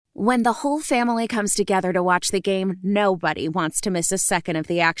When the whole family comes together to watch the game, nobody wants to miss a second of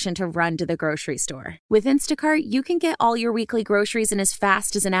the action to run to the grocery store. With Instacart, you can get all your weekly groceries in as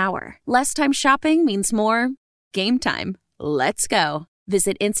fast as an hour. Less time shopping means more game time. Let's go.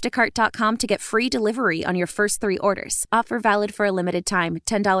 Visit instacart.com to get free delivery on your first 3 orders. Offer valid for a limited time.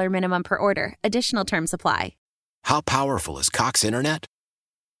 $10 minimum per order. Additional terms apply. How powerful is Cox Internet?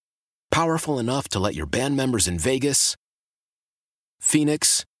 Powerful enough to let your band members in Vegas,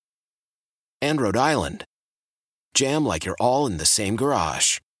 Phoenix, and Rhode Island jam like you're all in the same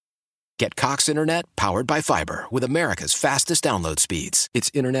garage. Get Cox Internet powered by fiber with America's fastest download speeds.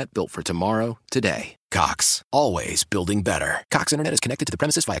 It's internet built for tomorrow, today. Cox, always building better. Cox Internet is connected to the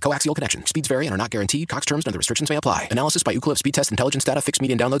premises via coaxial connection. Speeds vary and are not guaranteed. Cox terms and other restrictions may apply. Analysis by Ookla Speed Test Intelligence Data. Fixed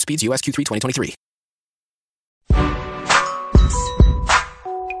median download speeds. US Q3 2023.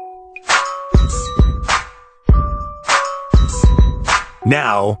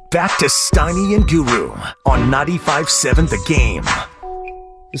 Now, back to Steiny and Guru on 95.7 The Game.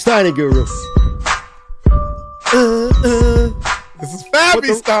 The Steiny Guru. This is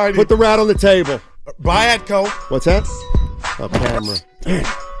Fabby Steiny. Put the rat on the table. Buy Atco. What's that? Oh, camera.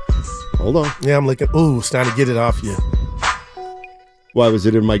 Hold on. Yeah, I'm looking. Ooh, Steiny, get it off you. Why, was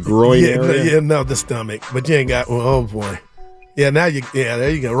it in my groin area? No, the stomach. But you ain't got, oh boy. Yeah, now you, there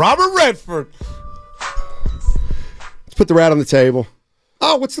you go. Robert Redford. Let's put the rat on the table.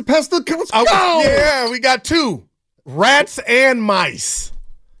 Oh, what's the pest? Let's go! Yeah, we got 2. Rats and mice.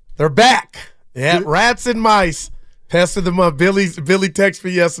 They're back. Yeah, rats and mice. Pest of the month. Billy texted me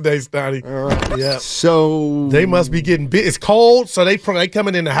yesterday, Steiny. All right. Yeah. So they must be getting big. It's cold, so they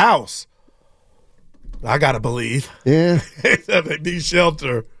coming in the house. I gotta believe. Yeah. They need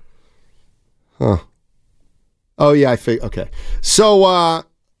shelter. Huh. Oh yeah, I think okay. So I'm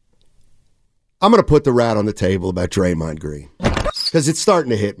gonna put the rat on the table about Draymond Green. Because it's starting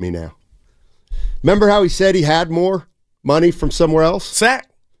to hit me now. Remember how he said he had more money from somewhere else? Sack.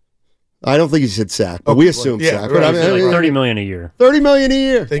 I don't think he said sack, but we assume sack. Right. But I mean, like $30 million a year. $30 million a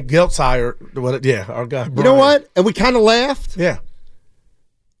year. I think Gelt's higher. Yeah, our guy. Brian. You know what? And we kind of laughed. Yeah.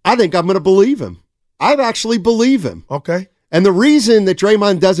 I think I'm going to believe him. I actually believe him. Okay. And the reason that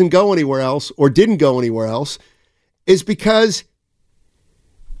Draymond doesn't go anywhere else or didn't go anywhere else is because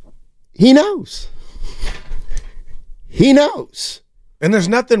he knows. He knows. And there's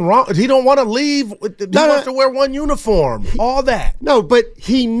nothing wrong. He don't want to leave. He wants to wear one uniform. All that. No, but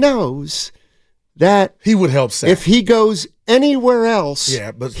he knows that he would help Sack. If he goes anywhere else,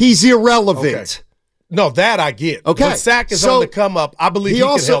 but he's irrelevant. Okay. No, that I get. Okay. But Sack is on the come up. I believe he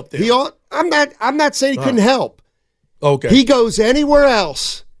can help them. I'm not saying he couldn't help. Okay. He goes anywhere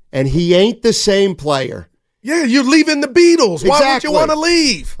else, and he ain't the same player. Yeah, you're leaving the Beatles. Why would you want to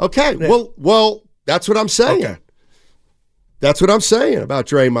leave? Okay. Yeah. Well, that's what I'm saying. Okay. That's what I'm saying about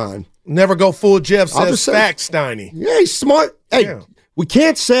Draymond. Never go full Jeff says facts, Steiny. Yeah, he's smart. Hey, we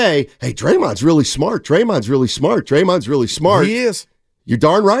can't say, hey, Draymond's really smart. Draymond's really smart. Draymond's really smart. He is. You're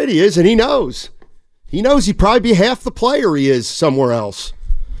darn right he is, and he knows. He knows he'd probably be half the player he is somewhere else.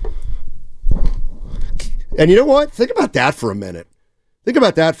 And you know what? Think about that for a minute.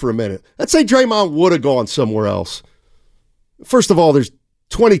 Let's say Draymond would have gone somewhere else. First of all, there's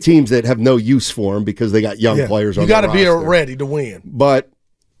 20 teams that have no use for him because they got young players on their roster. You got to be ready to win. But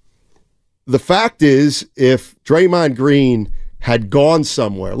the fact is, if Draymond Green had gone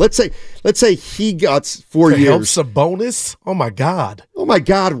somewhere, let's say he got 4 years. Help Sabonis? Oh my God!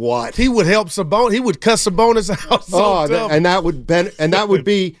 What? He would help Sabonis. He would cuss Sabonis out. And that would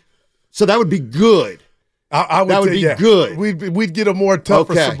be good. That would be good. We'd get a more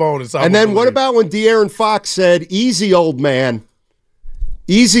tougher Sabonis. And then what about when De'Aaron Fox said, "Easy, old man."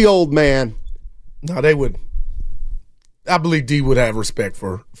 Easy, old man. No, they would. I believe D would have respect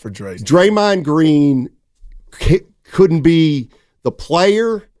for Dre. Draymond Green couldn't be the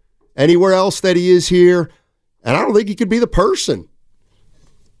player anywhere else that he is here, and I don't think he could be the person.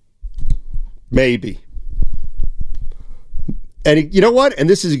 Maybe. And you know what? And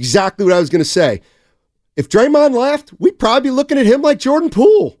this is exactly what I was going to say. If Draymond left, we'd probably be looking at him like Jordan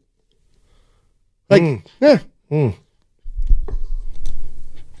Poole.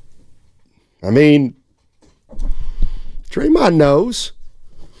 I mean, Draymond knows.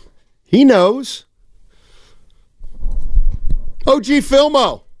 He knows. OG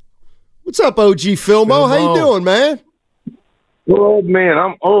Filmo. What's up, OG Filmo? How you doing, man? Oh, man,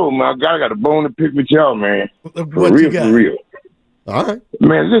 I'm old, man. I got a bone to pick with y'all, man. For real. All right.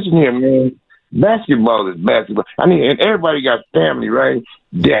 Man, listen here, man. Basketball is basketball. I mean, and everybody got family, right?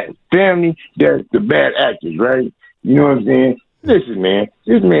 That family, that's the bad actors, right? You know what I'm saying? Listen, man,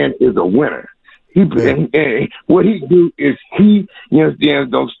 this man is a winner. And what he do is he,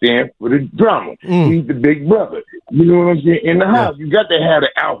 don't stand for the drama. He's the big brother. You know what I'm saying? In the house, you got to have the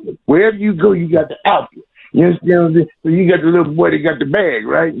alpha. Wherever you go, you got the alpha. You understand what I'm saying? So you got the little boy that got the bag,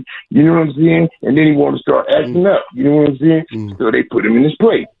 right? You know what I'm saying? And then he want to start acting up. You know what I'm saying? So they put him in his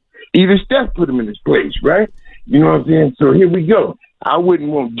place. Even Steph put him in his place, right? You know what I'm saying? So here we go. I wouldn't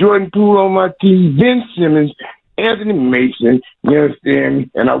want Jordan Poole on my team, Ben Simmons, Anthony Mason, you understand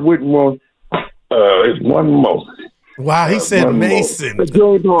me? And I wouldn't want one more. Wow, he said Mason.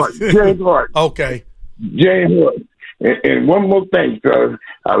 James Hart. Okay. James Hart. And one more thing, fellas.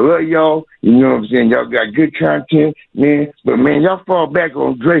 I love y'all. You know what I'm saying? Y'all got good content, man. But, man, y'all fall back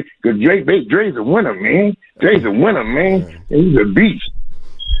on Dre. Because Dre's a winner, man. Dre's a winner, man. And he's a beast.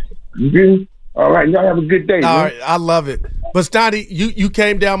 You feel? All right, y'all have a good day, man. All right, I love it. But, Steiny, you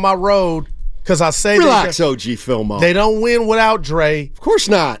came down my road because I say relax, OG Filmo. They don't win without Dre. Of course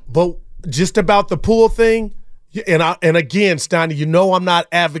not. But just about the Poole thing, and again, Steiny, I'm not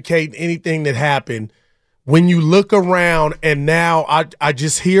advocating anything that happened. When you look around and now I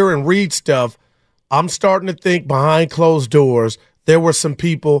just hear and read stuff, I'm starting to think behind closed doors, there were some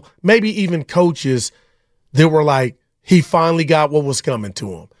people, maybe even coaches, that were like, he finally got what was coming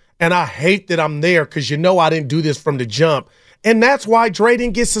to him. And I hate that I'm there because I didn't do this from the jump. And that's why Dre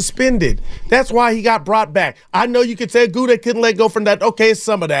didn't get suspended. That's why he got brought back. I know you could say, they couldn't let go from that. Okay, it's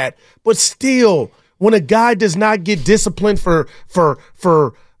some of that. But still, when a guy does not get disciplined for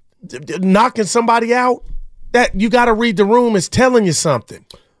knocking somebody out, that you got to read the room is telling you something.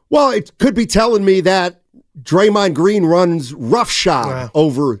 Well, it could be telling me that Draymond Green runs roughshod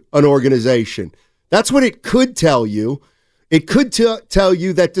over an organization. That's what it could tell you. It could tell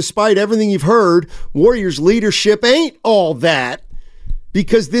you that despite everything you've heard, Warriors leadership ain't all that,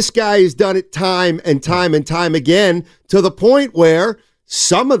 because this guy has done it time and time and time again to the point where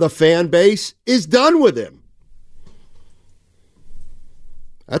some of the fan base is done with him.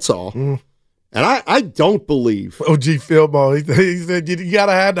 That's all. And I don't believe. OG Philball, he said you got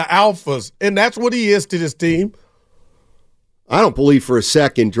to have the alphas, and that's what he is to this team. I don't believe for a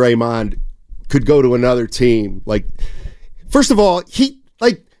second Draymond could go to another team. Like, first of all, he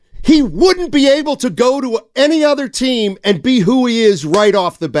wouldn't be able to go to any other team and be who he is right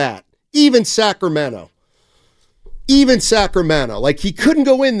off the bat. Even Sacramento. Like, he couldn't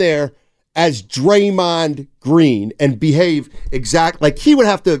go in there as Draymond Green and behave exactly like he would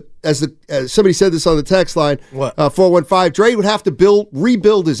have to. As somebody said this on the text line, 415, Dre would have to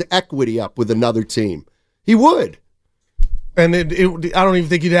rebuild his equity up with another team. He would. And I don't even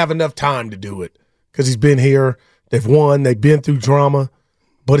think he'd have enough time to do it because he's been here. They've won. They've been through drama.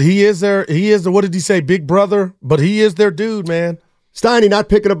 But he is what did he say, big brother? But he is their dude, man. Steiny, not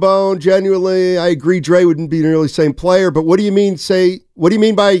picking a bone, genuinely. I agree Dre wouldn't be nearly the same player, but what do you mean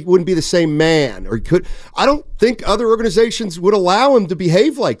by he wouldn't be the same man? Or he could? I don't think other organizations would allow him to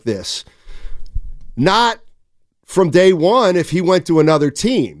behave like this. Not from day one if he went to another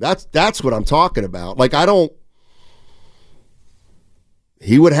team. That's what I'm talking about. Like,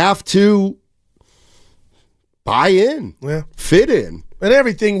 he would have to buy in, fit in. And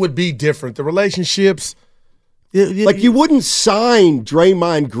everything would be different. The relationships. Like, you wouldn't sign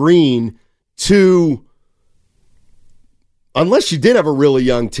Draymond Green unless you did have a really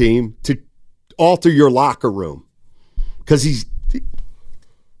young team, to alter your locker room. Because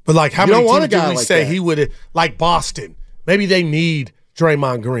But, like, how many teams do we like say that. he would, like Boston, maybe they need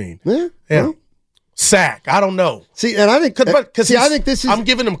Draymond Green. Yeah. Well, Sack, I don't know. See, and I think I think this is. I'm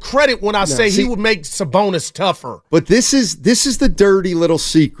giving him credit when I say he would make Sabonis tougher. But this is the dirty little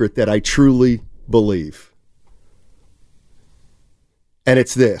secret that I truly believe. And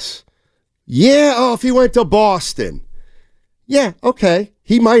it's this. Yeah, if he went to Boston. Yeah, okay.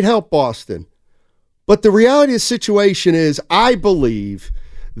 He might help Boston. But the reality of the situation is, I believe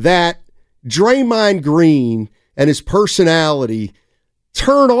that Draymond Green and his personality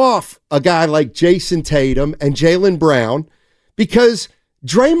turn off a guy like Jason Tatum and Jaylen Brown, because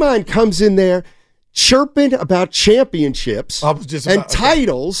Draymond comes in there chirping about championships and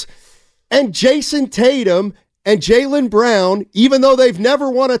titles, and Jason Tatum and Jaylen Brown, even though they've never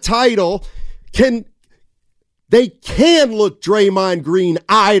won a title, can look Draymond Green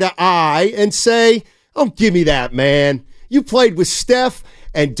eye to eye and say, oh, give me that, man. You played with Steph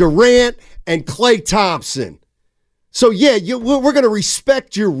and Durant and Klay Thompson. So, yeah, we're going to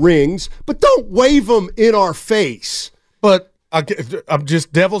respect your rings, but don't wave them in our face. But I'm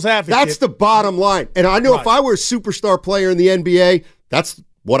just devil's advocate. That's the bottom line. And I know if I were a superstar player in the NBA, that's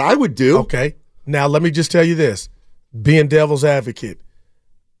what I would do. Okay. Now, let me just tell you this. Being devil's advocate,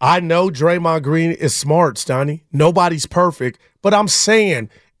 I know Draymond Green is smart, Steiny. Nobody's perfect. But I'm saying,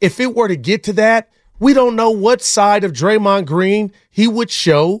 if it were to get to that, we don't know what side of Draymond Green he would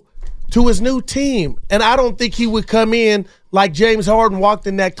show to his new team. And I don't think he would come in like James Harden walked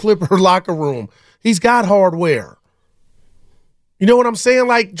in that Clipper locker room. He's got hardware. You know what I'm saying?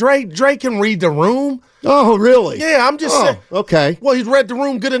 Like, Dre can read the room. Oh, really? Yeah, I'm just saying. Okay. Well, he's read the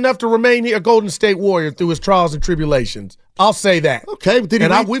room good enough to remain here a Golden State Warrior through his trials and tribulations. I'll say that. Okay.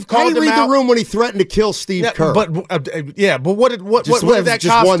 We've called him read out. The room when he threatened to kill Steve Kerr? But what did that just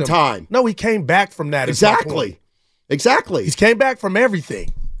cost one him? time. No, he came back from that. Exactly. He's came back from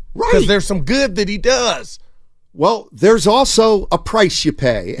everything. Right. Because there's some good that he does. Well, there's also a price you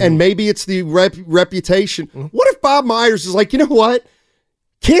pay, and maybe it's the reputation. What if Bob Myers is like, you know what?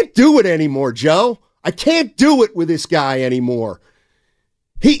 Can't do it anymore, Joe. I can't do it with this guy anymore.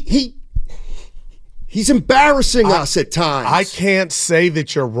 He's embarrassing us at times. I can't say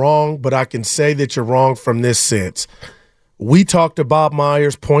that you're wrong, but I can say that you're wrong from this sense. We talked to Bob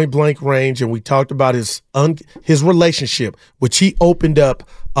Myers point blank range, and we talked about his relationship, which he opened up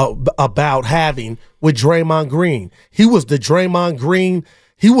about having with Draymond Green. He was the Draymond Green.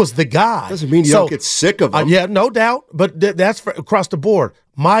 He was the guy. Doesn't mean you don't get sick of him. Yeah, no doubt, but that's across the board.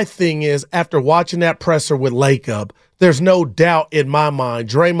 My thing is, after watching that presser with Lacob, there's no doubt in my mind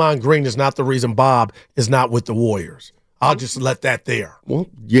Draymond Green is not the reason Bob is not with the Warriors. I'll just let that there. Well,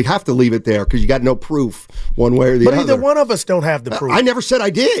 you have to leave it there because you got no proof one way or the other. But either one of us don't have the proof. I never said I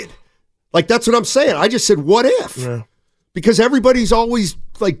did. Like, that's what I'm saying. I just said, what if? Yeah. Because everybody's always,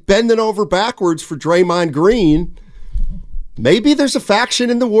 like, bending over backwards for Draymond Green. Maybe there's a faction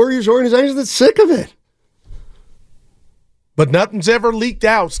in the Warriors organization that's sick of it. But nothing's ever leaked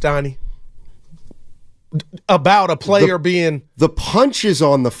out, Steiny, about a player being... The punches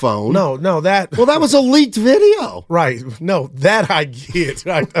on the phone. No, that... Well, that was a leaked video. Right. No, that I get.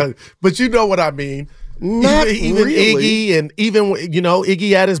 But you know what I mean. Not even really. Iggy, and even,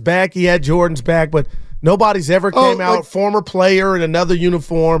 Iggy had his back, he had Jordan's back, but nobody's ever came out, former player in another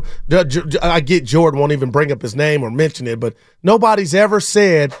uniform. I get Jordan won't even bring up his name or mention it, but nobody's ever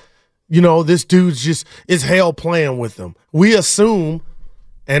said, this dude's just is hell playing with them. We assume,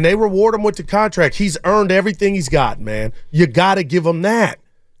 and they reward him with the contract. He's earned everything he's got, man. You got to give him that.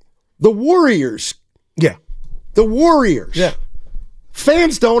 The Warriors. Yeah. The Warriors. Yeah.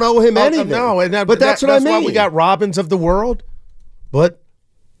 Fans don't owe him anything. No, but that's what I mean. That's why we got Robins of the world. But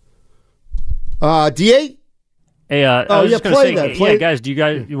D8? Hey, I was just going to say, guys,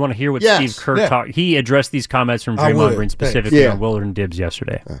 you want to hear what Steve Kerr talked? He addressed these comments from Draymond Green specifically on Willard and Dibbs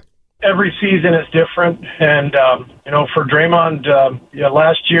yesterday. Every season is different, and for Draymond,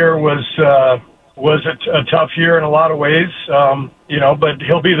 last year was a tough year in a lot of ways. But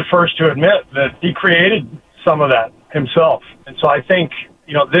he'll be the first to admit that he created some of that himself, and so I think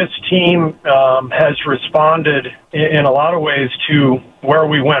this team has responded in a lot of ways to where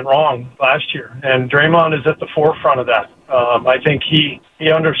we went wrong last year, and Draymond is at the forefront of that. I think he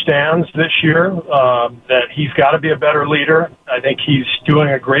understands this year that he's got to be a better leader. I think he's doing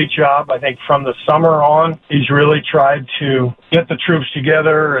a great job. I think from the summer on, he's really tried to get the troops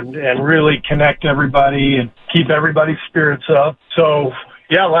together and really connect everybody and keep everybody's spirits up. So,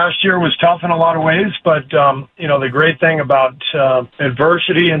 yeah, last year was tough in a lot of ways, but, the great thing about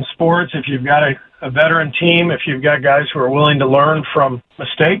adversity in sports, if you've got a veteran team, if you've got guys who are willing to learn from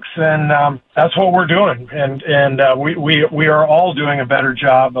mistakes, then that's what we're doing. And we are all doing a better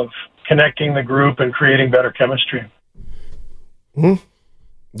job of connecting the group and creating better chemistry.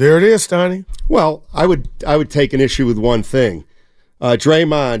 There it is, Steiny. Well, I would take an issue with one thing.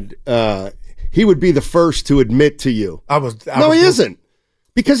 Draymond, he would be the first to admit to you. He isn't.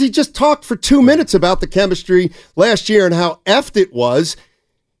 Because he just talked for 2 minutes about the chemistry last year and how effed it was,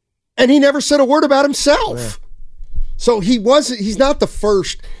 and he never said a word about himself. Yeah. So he's not the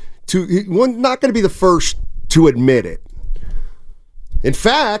first he's not going to be the first to admit it. In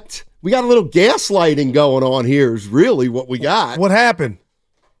fact, we got a little gaslighting going on here is really what we got. What happened?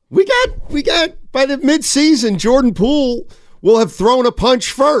 We got by the midseason, Jordan Poole will have thrown a punch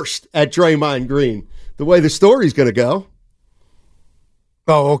first at Draymond Green, the way the story's going to go.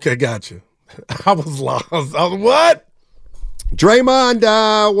 Oh, okay, gotcha. I was lost. What?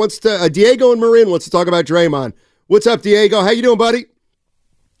 Draymond wants to. Diego and Marin wants to talk about Draymond. What's up, Diego? How you doing, buddy?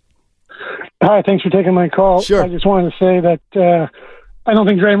 Hi, thanks for taking my call. Sure. I just wanted to say that I don't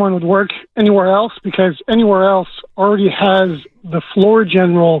think Draymond would work anywhere else because anywhere else already has the floor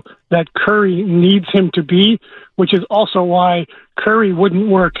general that Curry needs him to be, which is also why Curry wouldn't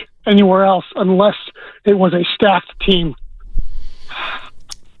work anywhere else unless it was a stacked team.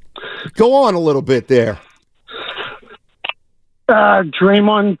 Go on a little bit there.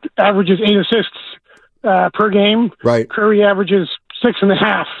 Draymond averages 8 assists per game. Right. Curry averages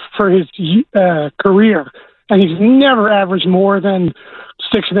 6.5 for his career, and he's never averaged more than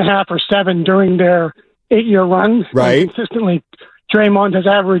 6.5 or 7 during their 8-year run. Right. And consistently, Draymond has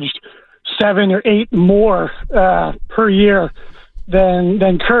averaged 7 or 8 more per year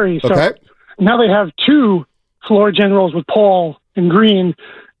than Curry. So now they have 2 floor generals with Paul and Green.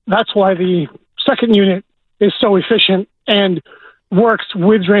 That's why the second unit is so efficient and works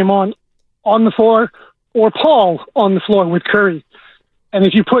with Draymond on the floor or Paul on the floor with Curry. And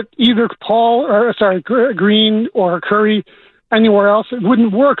if you put either Green or Curry anywhere else, it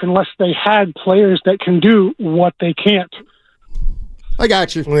wouldn't work unless they had players that can do what they can't. I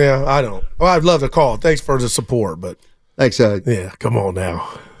got you. Yeah, I don't. Well, I'd love to call. Thanks for the support, but thanks. Yeah, come on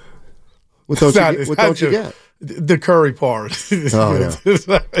now. What don't you get? The Curry part. Oh,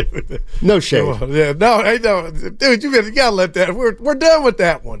 no. No shade. Yeah, no, dude, you gotta let that. We're done with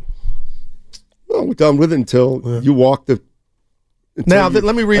that one. Well, we're done with it until you walk the. Now,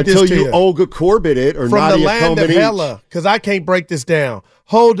 let me read this to you. Until you Olga Corbett it or from Nadia the land of Hella, because I can't break this down.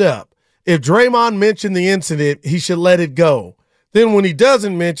 Hold up. If Draymond mentioned the incident, he should let it go. Then when he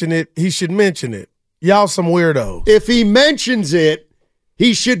doesn't mention it, he should mention it. Y'all some weirdos. If he mentions it,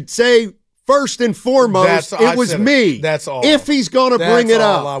 he should say first and foremost, it was me. That's all. If he's going to bring it up.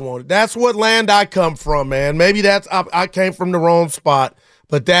 That's all I wanted. That's what land I come from, man. Maybe I came from the wrong spot,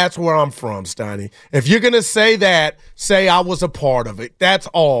 but that's where I'm from, Steiny. If you're going to say that, say I was a part of it. That's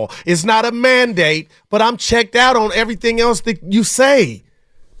all. It's not a mandate, but I'm checked out on everything else that you say.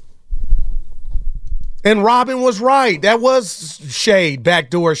 And Robin was right. That was shade,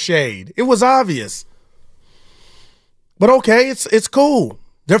 backdoor shade. It was obvious. But okay, it's cool.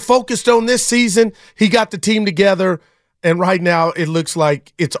 They're focused on this season. He got the team together, and right now it looks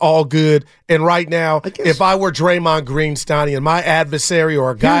like it's all good. And right now, if I were Draymond Green, Steiny, and my adversary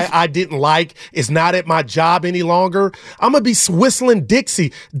or a guy I didn't like is not at my job any longer, I'm going to be whistling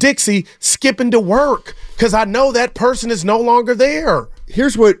Dixie, skipping to work because I know that person is no longer there.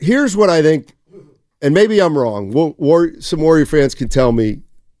 Here's what I think, and maybe I'm wrong. Some Warrior fans can tell me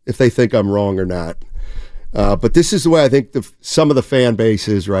if they think I'm wrong or not. But this is the way I think some of the fan base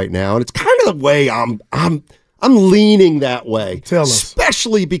is right now, and it's kind of the way I'm leaning that way. Tell us,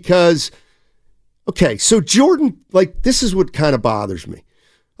 especially because, okay, so Jordan, like this is what kind of bothers me.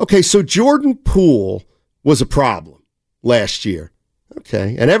 Okay, so Jordan Poole was a problem last year.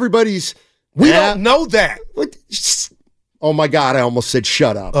 Okay, and everybody's don't know that. Oh my God, I almost said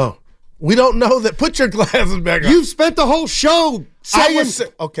shut up. Oh, we don't know that. Put your glasses back on. You've spent the whole show saying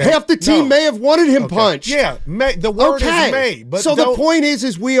half the team may have wanted him punched. Yeah, the word is may. But so the point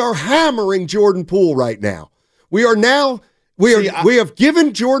is we are hammering Jordan Poole right now. We have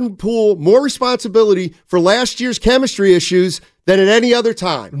given Jordan Poole more responsibility for last year's chemistry issues than at any other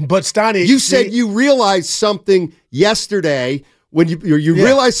time. But Steiny, you said you realized something yesterday when you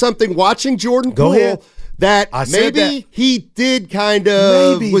realized something watching Jordan Poole. That maybe he did kind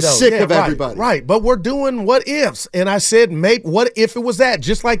of was sick of everybody. Right, but we're doing what ifs. And I said, maybe what if it was that?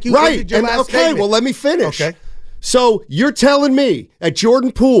 Just like you ended your last statement. Well, let me finish. Okay. So you're telling me that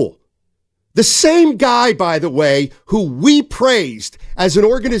Jordan Poole, the same guy, by the way, who we praised as an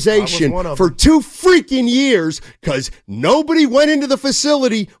organization for 2 freaking years because nobody went into the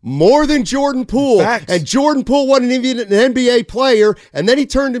facility more than Jordan Poole. Facts. And Jordan Poole wasn't even an NBA player, and then he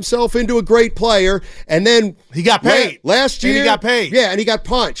turned himself into a great player, and then he got paid. Last year, and he got paid. Yeah, and he got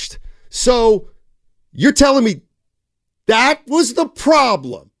punched. So you're telling me that was the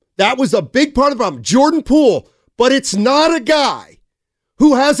problem. That was a big part of the problem. Jordan Poole, but it's not a guy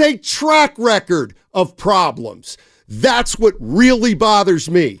who has a track record of problems. That's what really bothers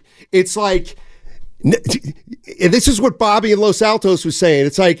me. It's like, this is what Bobby in Los Altos was saying.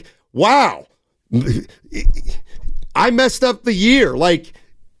 It's like, wow, I messed up the year. Like,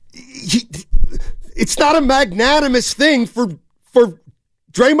 it's not a magnanimous thing for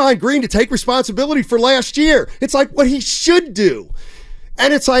Draymond Green to take responsibility for last year. It's like what he should do.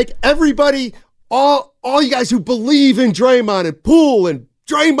 And it's like everybody, all you guys who believe in Draymond and Poole and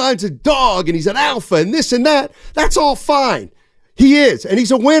Draymond's a dog and he's an alpha and this and that. That's all fine. He is, and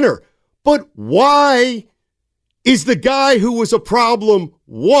he's a winner. But why is the guy who was a problem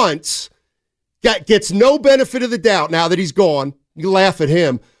once gets no benefit of the doubt now that he's gone? You laugh at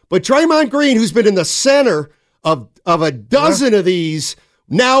him. But Draymond Green, who's been in the center of a dozen of these,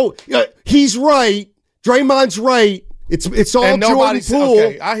 now he's right. Draymond's right. It's all Jordan Poole.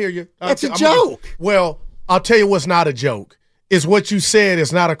 Okay, I hear you. That's a joke. Well, I'll tell you what's not a joke. is what you said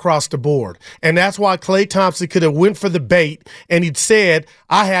is not across the board. And that's why Klay Thompson could have went for the bait and he'd said,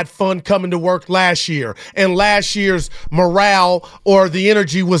 I had fun coming to work last year. And last year's morale or the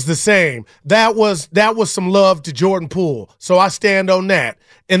energy was the same. That was some love to Jordan Poole. So I stand on that.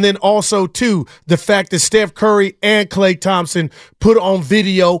 And then also, too, the fact that Steph Curry and Klay Thompson put on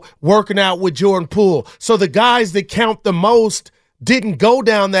video working out with Jordan Poole. So the guys that count the most didn't go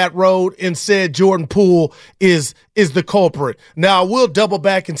down that road and said Jordan Poole is the culprit. Now, I will double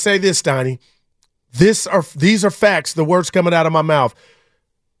back and say this, Steiny. These are facts, the words coming out of my mouth.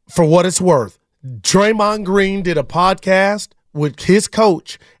 For what it's worth, Draymond Green did a podcast with his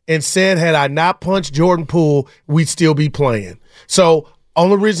coach and said, had I not punched Jordan Poole, we'd still be playing. So,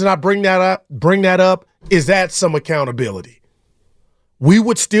 only reason I bring that up is that some accountability. We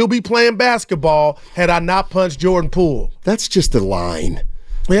would still be playing basketball had I not punched Jordan Poole. That's just a line.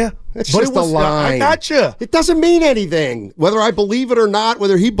 Yeah. That's just a line. I gotcha. It doesn't mean anything, whether I believe it or not,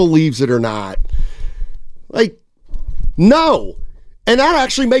 whether he believes it or not. Like, no. And that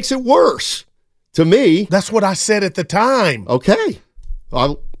actually makes it worse to me. That's what I said at the time. Okay.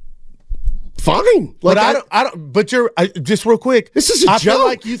 Fine. But I don't. But just real quick. This is a joke. I feel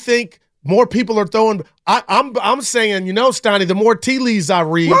like you think more people are throwing. I'm saying, Steiny, the more tea leaves I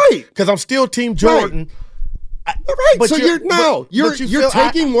read, right? Because I'm still Team Jordan. Right. But so you're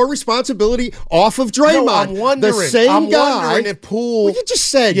taking more responsibility off of Draymond. No, I'm wondering. The same guy. Wondering if Poole. Well, you just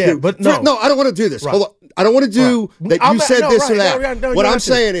said. Yeah, but no. I don't want to do this. Right. Hold on. I don't want to do that. You said this or that. No, what I'm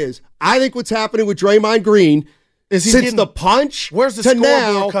saying is, I think what's happening with Draymond Green. Since the punch where's the to scoreboard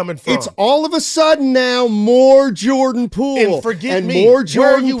now, coming from? It's all of a sudden now more Jordan Poole. And more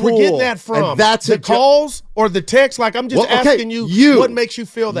Jordan where you Poole. were getting that from? And that's the calls or the text? Like, I'm just asking you what makes you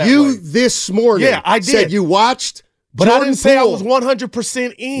feel that way. You this morning I did. said you watched but Jordan I didn't say Poole. I was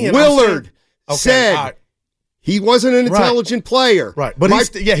 100% in. Willard said he wasn't an intelligent player. Right. But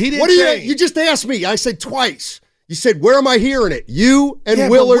he didn't what say. You just asked me. I said twice. You said, where am I hearing it? You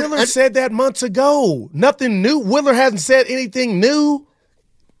and Willard. But Willard said that months ago. Nothing new. Willard hasn't said anything new.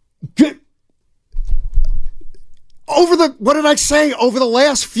 What did I say? Over the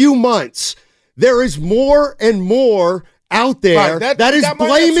last few months, there is more and more out there that is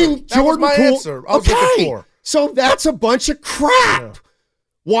blaming Jordan Poole. Okay, so that's a bunch of crap.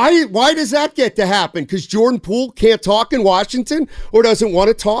 Yeah. Why does that get to happen? Because Jordan Poole can't talk in Washington or doesn't want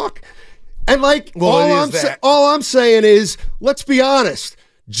to talk? And all I'm saying is, let's be honest.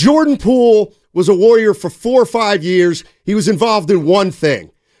 Jordan Poole was a Warrior for 4 or 5 years. He was involved in one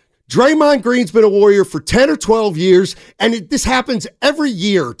thing. Draymond Green's been a Warrior for 10 or 12 years, and this happens every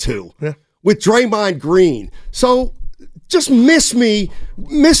year or two with Draymond Green. So just miss me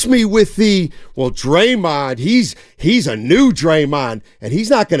with the, Draymond, he's a new Draymond, and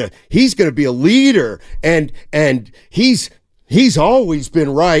he's gonna be a leader, and He's always been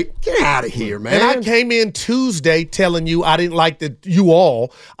right. Get out of here, man. And I came in Tuesday telling you I didn't like I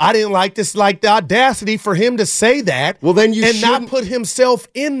didn't like the audacity for him to say that. Well, then not put himself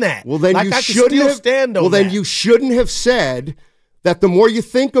in that. Well, then you shouldn't have said that. The more you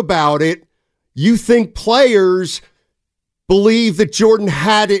think about it, you think players believe that Jordan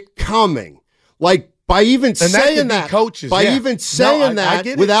had it coming. Like, by even saying that, coaches,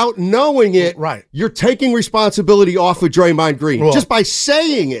 without knowing it, right. You're taking responsibility off of Draymond Green just by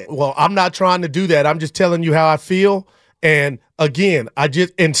saying it. Well, I'm not trying to do that. I'm just telling you how I feel. And again,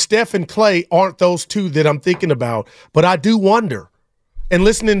 and Steph and Klay aren't those two that I'm thinking about, but I do wonder. And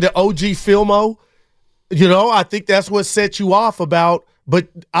listening to OG Filmo, I think that's what set you off about. But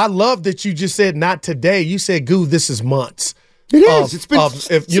I love that you just said not today. You said, "Goo, this is months." It is. It's been.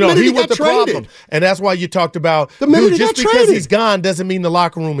 He was the problem, and that's why you talked about just because he's gone doesn't mean the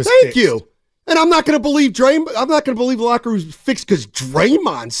locker room is fixed. Thank you. And I'm not going to believe I'm not going to believe the locker room is fixed because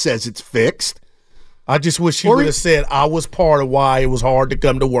Draymond says it's fixed. I just wish he would have said I was part of why it was hard to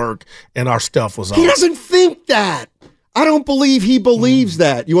come to work and our stuff was off. He doesn't think that. I don't believe he believes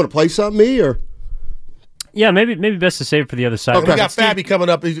that. You want to play something, me or? Yeah, maybe best to save it for the other side. Okay. We got Fabby coming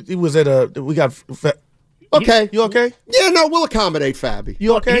up. He was at we got. Okay. You okay? Yeah, no, we'll accommodate Fabby.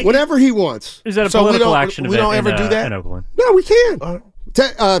 You okay? Whenever he wants. Is that a political action we don't ever do that? In Oakland? No, we can.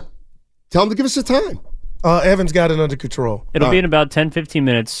 Tell him to give us a time. Evan's got it under control. It'll be in about 10, 15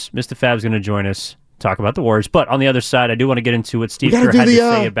 minutes. Mr. Fab's going to join us, talk about the Warriors. But on the other side, I do want to get into what Steve Kerr had to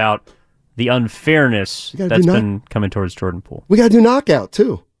say about the unfairness that's been coming towards Jordan Poole. We got to do knockout,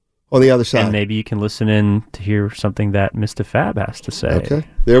 too, on the other side. And maybe you can listen in to hear something that Mr. Fab has to say. Okay,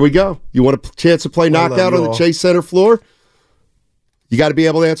 there we go. You want a chance to play knockout on the Chase Center floor? You got to be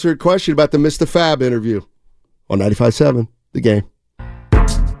able to answer a question about the Mr. Fab interview on 95.7, The Game.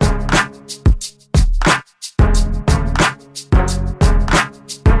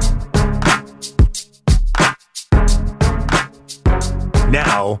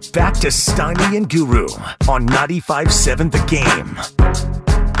 Now, back to Steiny and Guru on 95.7 The Game.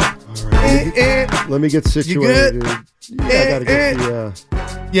 Let me get situated. You Yeah, I gotta get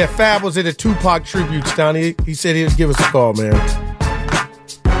the. Yeah, Fab was at a Tupac tribute, Steiny. He said he'd give us a call, man.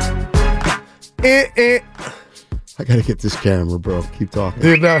 I gotta get this camera, bro. Keep talking.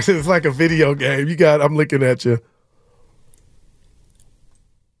 Dude, no, it's like a video game. I'm looking at you.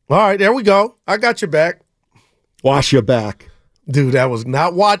 All right, there we go. I got your back. Wash your back. Dude, that was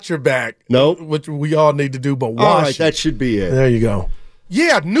not watch your back. Nope. Which we all need to do, but wash All right, it. that should be it. There you go.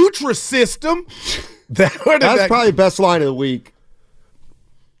 Yeah, Nutrisystem. That's probably the best line of the week.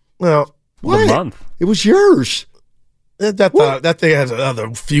 Well, what? The month. It was yours. That thing has other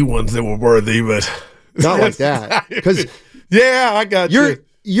few ones that were worthy, but not like that. Because yeah, I got you.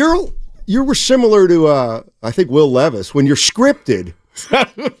 You were similar to I think Will Levis. When you're scripted,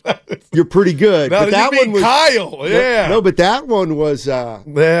 you're pretty good. No, but that one was Kyle. Yeah. No, but that one was.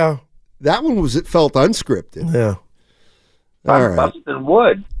 Yeah. That one was. It felt unscripted. Yeah. All right. Busted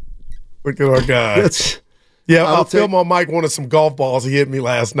wood. Look at our guy. Yeah, I'll film on Mike wanted some golf balls he hit me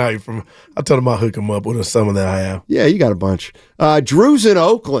last night. I told him I'll hook him up with some of that I have. Yeah, you got a bunch. Drew's in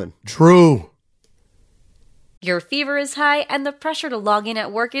Oakland. Drew. Your fever is high and the pressure to log in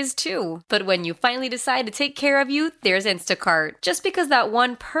at work is too. But when you finally decide to take care of you, there's Instacart. Just because that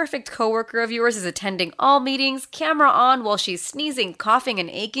one perfect coworker of yours is attending all meetings, camera on while she's sneezing, coughing,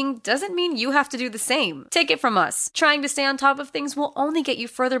 and aching, doesn't mean you have to do the same. Take it from us. Trying to stay on top of things will only get you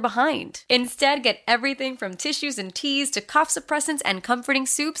further behind. Instead, get everything from tissues and teas to cough suppressants and comforting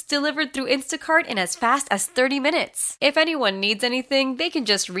soups delivered through Instacart in as fast as 30 minutes. If anyone needs anything, they can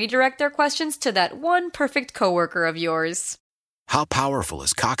just redirect their questions to that one perfect coworker of yours. How powerful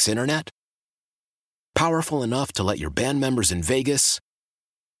is Cox Internet? Powerful enough to let your band members in Vegas,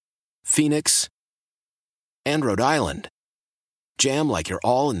 Phoenix, and Rhode Island jam like you're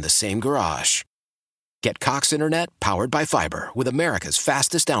all in the same garage. Get Cox Internet powered by fiber with America's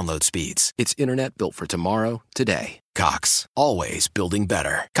fastest download speeds. It's internet built for tomorrow, today. Cox, always building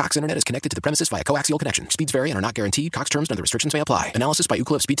better. Cox Internet is connected to the premises via coaxial connection. Speeds vary and are not guaranteed. Cox terms and other restrictions may apply. Analysis by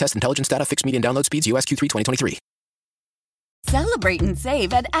Ookla of Speed Test Intelligence Data. Fixed median download speeds. US Q3 2023. Celebrate and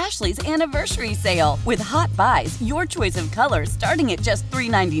save at Ashley's Anniversary Sale. With Hot Buys, your choice of colors starting at just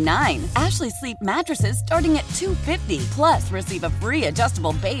 $3.99. Ashley Sleep mattresses starting at $2.50. Plus, receive a free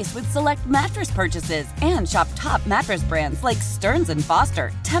adjustable base with select mattress purchases. And shop top mattress brands like Stearns &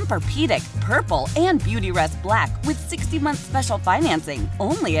 Foster, Tempur-Pedic, Purple, and Beautyrest Black with 60-month special financing.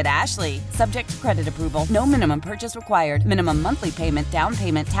 Only at Ashley. Subject to credit approval. No minimum purchase required. Minimum monthly payment, down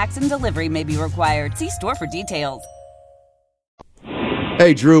payment, tax, and delivery may be required. See store for details.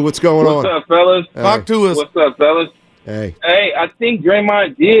 Hey, Drew, what's going on? What's up, fellas? Talk to us. What's up, fellas? Hey, I think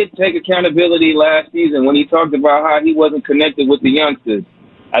Draymond did take accountability last season when he talked about how he wasn't connected with the youngsters.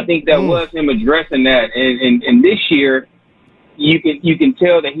 I think that was him addressing that. And this year, you can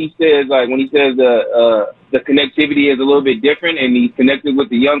tell that he says, like, when he says the connectivity is a little bit different and he's connected with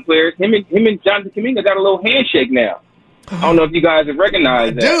the young players, him and Jonathan Kuminga got a little handshake now. I don't know if you guys have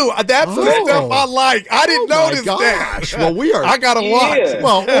recognized that. Dude, that's the stuff I like. I didn't notice that. Well, we are. I got to watch. Yeah.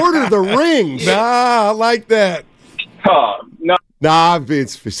 Well, order the rings. Nah, I like that. No. Nah, I'm being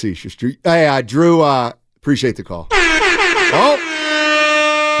facetious, Drew. Hey, Drew, appreciate the call. Oh,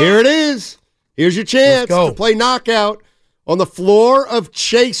 here it is. Here's your chance to play knockout on the floor of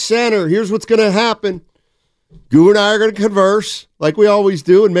Chase Center. Here's what's going to happen. Guru and I are going to converse like we always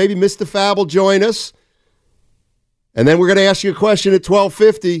do, and maybe Mr. Fab will join us. And then we're going to ask you a question at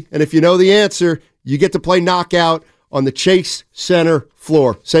 12:50, and if you know the answer, you get to play knockout on the Chase Center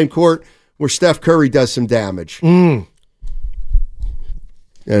floor. Same court where Steph Curry does some damage. And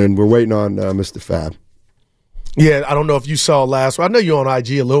we're waiting on Mr. Fab. Yeah, I don't know if you saw last one. I know you're on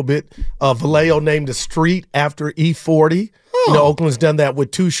IG a little bit. Vallejo named a street after E40. Oh. You know, Oakland's done that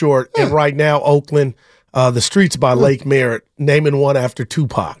with Too Short, and right now Oakland, the streets by Lake Merritt, naming one after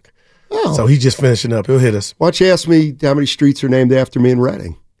Tupac. Oh. So he's just finishing up. He'll hit us. Why don't you ask me how many streets are named after me in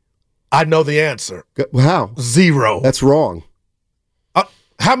Reading? I know the answer. How? 0. That's wrong.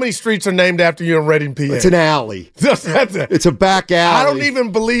 How many streets are named after you in Reading, PA? It's an alley. It's a back alley. I don't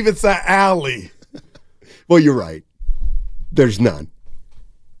even believe it's an alley. Well, you're right. There's none.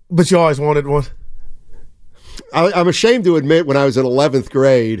 But you always wanted one. I'm ashamed to admit when I was in 11th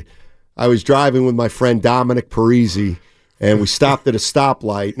grade, I was driving with my friend Dominic Parisi, and we stopped at a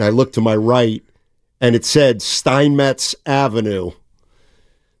stoplight, and I looked to my right, and it said Steinmetz Avenue.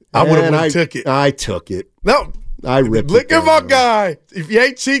 I would have took it. I took it. No. I ripped it. Look at my guy. If you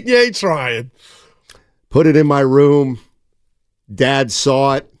ain't cheating, you ain't trying. Put it in my room. Dad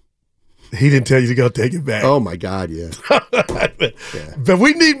saw it. He didn't tell you to go take it back. Oh, my God, yeah. But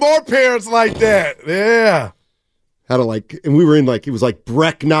we need more parents like that. Yeah. And we were in it was like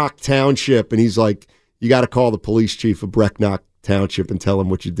Brecknock Township, and he's like, you got to call the police chief of Brecknock Township and tell him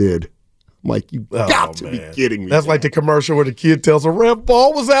what you did. I'm like, you got to be kidding me. That's like the commercial where the kid tells a ref,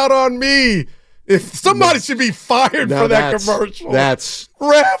 ball was out on me. If somebody should be fired for that commercial. That's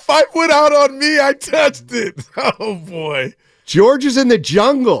ref, I went out on me. I touched it. Oh, boy. George is in the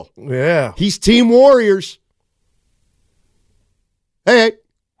jungle. Yeah. He's Team Warriors. Hey.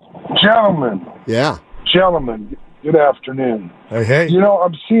 Gentlemen. Yeah. Gentlemen, good afternoon. Hey.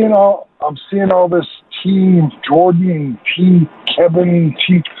 I'm seeing all this team Jordan, team Kevin,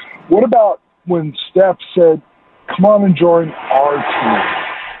 team. What about when Steph said, come on and join our team?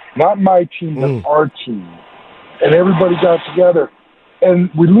 Not my team, but our team. And everybody got together. And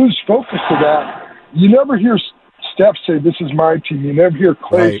we lose focus of that. You never hear Steph say, this is my team. You never hear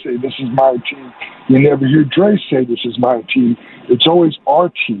Clay say, this is my team. You never hear Dre say, this is my team. It's always our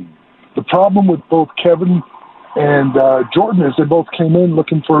team. The problem with both Kevin and Jordan is they both came in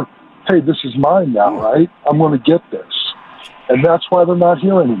looking for, hey, this is mine now, right? I'm going to get this. And that's why they're not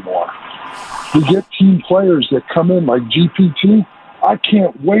here anymore. We get team players that come in like GP2. I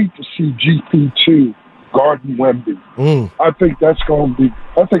can't wait to see GP2 guarding Wemby. I think that's going to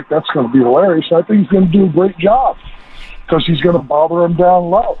be hilarious. I think he's going to do a great job because he's going to bother him down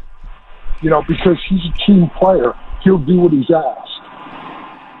low. Because he's a team player, he'll do what he's asked.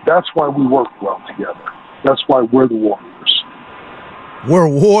 That's why we work well together. That's why we're the Warriors. We're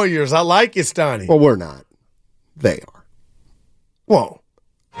Warriors. I like it, Steiny. Well, we're not. They are. Well,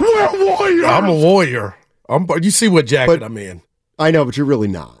 we're Warriors. I'm a warrior. You see what jacket I'm in. I know, but you're really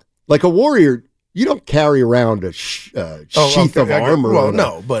not. Like a warrior, you don't carry around a sheath of armor. Well,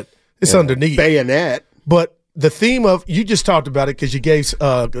 no, but it's underneath. Bayonet. But the theme of, you just talked about it because you gave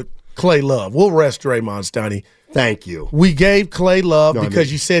Clay love. We'll rest Draymond, Steiny. Thank you. We gave Clay love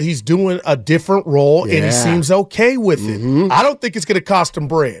because you said he's doing a different role and he seems okay with it. I don't think it's going to cost him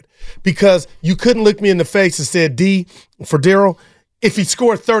bread because you couldn't look me in the face and said, for Daryl, if he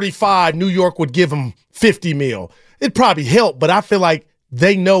scored 35, New York would give him $50 million. It'd probably help, but I feel like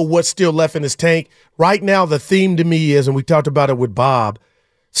they know what's still left in his tank. Right now, the theme to me is, and we talked about it with Bob,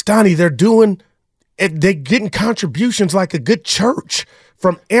 Steiny, they're getting contributions like a good church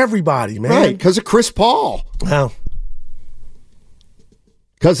from everybody, man. Right, because of Chris Paul. Well,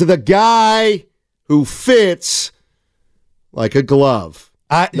 because of the guy who fits like a glove.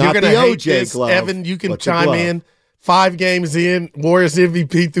 You're going to hate OJ this, glove, Evan. You can chime in. 5 games in, Warriors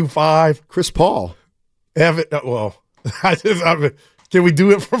MVP through 5. Chris Paul. Evan, can we do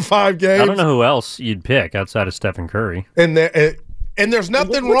it for 5 games? I don't know who else you'd pick outside of Stephen Curry. And there's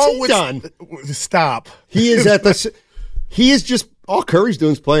nothing wrong with done? Stop. He is just all Curry's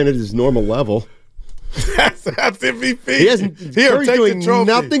doing is playing at his normal level. That's MVP. Curry's doing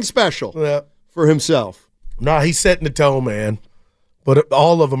nothing special for himself. No, he's setting the tone, man. But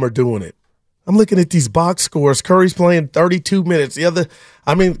all of them are doing it. I'm looking at these box scores. Curry's playing 32 minutes.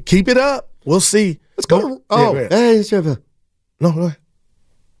 Keep it up. We'll see. Let's go. No, go ahead.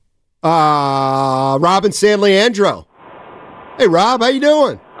 Rob and San Leandro. Hey, Rob, how you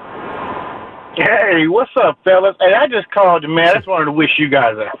doing? Hey, what's up, fellas? Hey, I just called you, man. I just wanted to wish you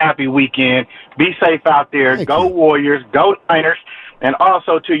guys a happy weekend. Be safe out there. Thank go you. Warriors. Go Niners. And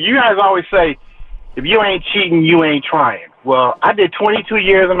also, too, you guys always say, if you ain't cheating, you ain't trying. Well, I did 22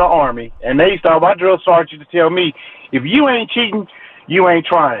 years in the Army, and they used to have my drill sergeant to tell me, if you ain't cheating, you ain't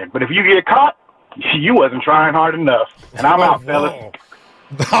trying. But if you get caught, you wasn't trying hard enough. And I'm out, fellas.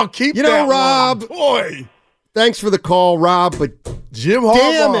 I'll keep Rob. Boy. Thanks for the call, Rob, but Jim Harbaugh.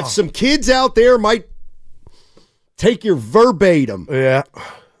 Damn, if some kids out there might take your verbatim. Yeah.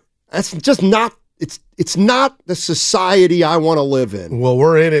 That's just not, it's not the society I want to live in. Well,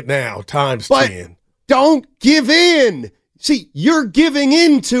 we're in it now, times 10. Don't give in. See, you're giving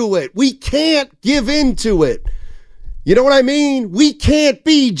into it. We can't give into it. You know what I mean? We can't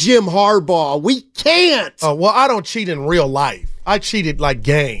be Jim Harbaugh. We can't. Oh, well, I don't cheat in real life. I cheated like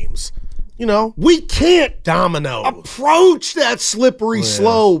games. We can't domino approach that slippery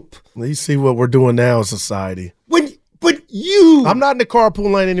slope. You see what we're doing now in society. I'm not in the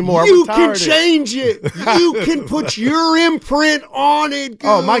carpool lane anymore. You can change it. You can put your imprint on it. Goo.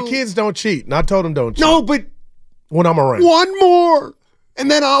 Oh, my kids don't cheat. And I told them don't cheat. No, but when I'm around. One more, and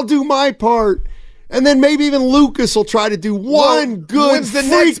then I'll do my part. And then maybe even Lucas will try to do one good When's the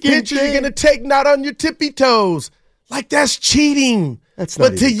next picture you're going to take not on your tippy toes? Like, that's cheating. That's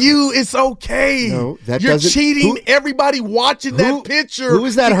not but to you, it's okay. No, that you're doesn't. cheating everybody watching that picture. Who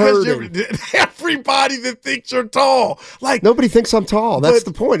is that hurting? Everybody that thinks you're tall. Like nobody thinks I'm tall. That's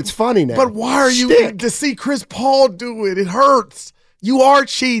the point. It's funny now. But why are you to see Chris Paul do it? It hurts. You are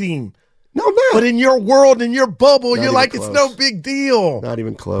cheating. No, I'm not. But in your world, in your bubble, Not you're even like, close. it's no big deal. Not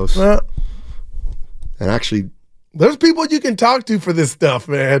even close. And actually, there's people you can talk to for this stuff,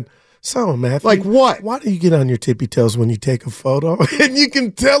 man. So, Matthew, like what? Why do you get on your tippy toes when you take a photo? And you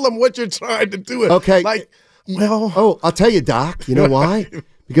can tell them what you're trying to do. Okay. Like, well. Oh, I'll tell you, Doc. You know why?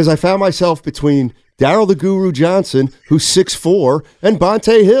 Because I found myself between Daryl the Guru Johnson, who's 6'4", and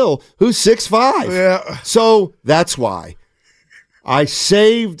Bonte Hill, who's 6'5". Yeah. So that's why. I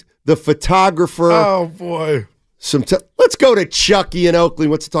saved the photographer. Oh, boy. Let's go to Chucky in Oakland.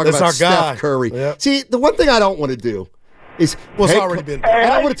 What's to talk That's about our Steph guy. Curry. Yep. See, the one thing I don't want to do is it's already been. I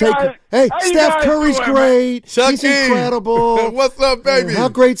don't want to take. Hey, Steph Curry's great. Chucky. He's incredible. What's up, baby? How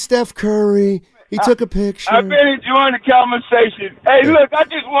great, Steph Curry. He took a picture. I've been enjoying the conversation. Hey, look, I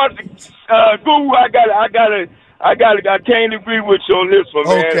just wanted to, Guru. I can't agree with you on this one,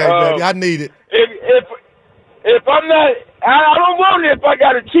 man. Okay, baby, I need it. If I'm not, I don't want it. If I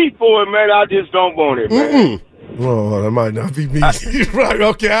got to cheat for it, man, I just don't want it, man. Oh, that might not be me. Right?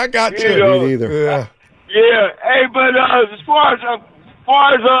 Okay, I got you. know, me neither. Yeah. Yeah. Hey, but as far as I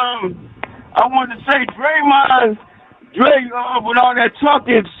wanted to say, Draymond, with all that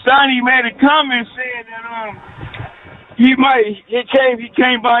talking, Steiny made a comment saying that he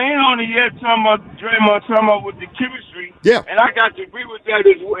came by in on it yet, talking about Draymond, talking about with the chemistry. Yeah. And I got to agree with that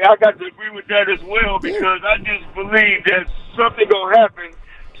as well. Because I just believe that something gonna happen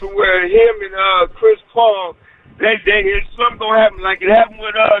to where him and Chris Paul, it's something gonna happen like it happened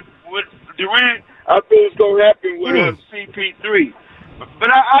with Durant. I think it's gonna happen with CP3.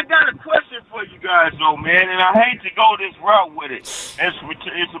 But I got a question for you guys, though, man, and I hate to go this route with it.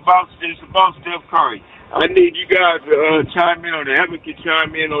 It's about Steph Curry. I need you guys to chime in on it. Evan can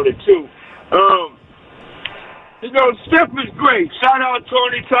chime in on it too. Steph is great. Shout out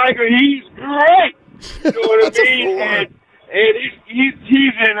Tony Tiger. He's great. You know what I mean? And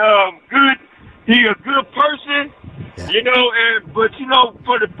he's in good. He's a good person. Yeah. You know, but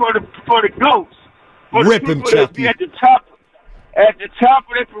for the goats, for Rip the him, people that be Chucky. at the top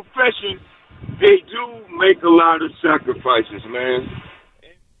of their profession, they do make a lot of sacrifices, man.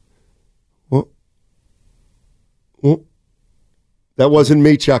 Well, that wasn't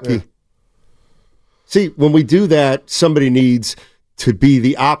me, Chucky. Yeah. See, when we do that, somebody needs to be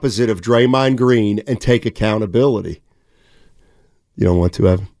the opposite of Draymond Green and take accountability. You don't want to,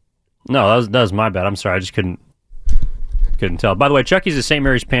 Evan? No, that was my bad. I'm sorry. I just couldn't tell. By the way, Chucky's a St.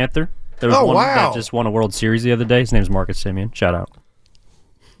 Mary's Panther. There was one that just won a World Series the other day. His name's Marcus Simeon. Shout out.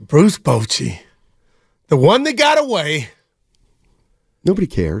 Bruce Bochy. The one that got away. Nobody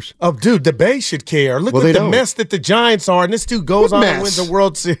cares. Oh, dude, the Bay should care. Look at the mess that the Giants are, and this dude goes on and wins a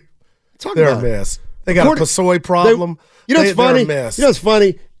World Series. They're a mess. They got a Pasoy problem. It's funny? They're a mess. You know what's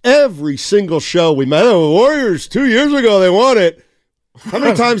funny? Every single show we met, the Warriors 2 years ago, they won it. How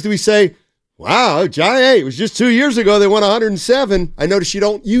many times do we say, wow, it was just 2 years ago they won 107. I notice you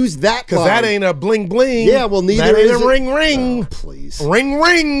don't use that because that ain't a bling bling. Yeah, well, neither that ain't is a ring ring. Oh, please,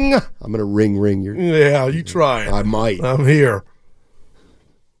 ring. I'm gonna ring your. Yeah, you try it. I might. I'm here.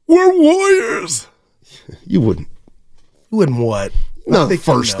 We're Warriors. You wouldn't. You wouldn't what? No, the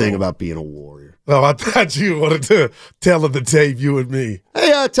first thing about being a Warrior. Oh, I thought you wanted to tell him the tape, you and me.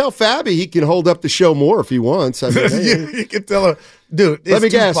 Hey, tell Fabby he can hold up the show more if he wants. I mean, yeah, you can tell him. Dude, let me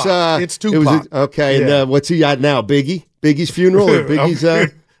guess. It's Tupac. Okay, yeah. And what's he at now? Biggie's funeral or Biggie's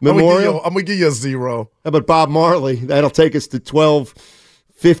memorial? I'm going to give you a 0. How about Bob Marley? That'll take us to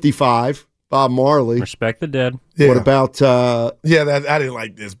 12:55. Bob Marley. Respect the dead. Yeah. What about... I didn't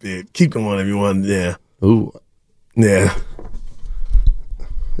like this bit. Keep the one if you want. Yeah. Ooh. Yeah.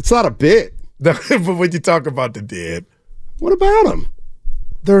 It's not a bit. But when you talk about the dead. What about them?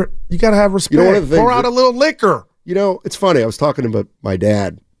 You got to have respect. You know, pour out a little liquor. You know, it's funny. I was talking about my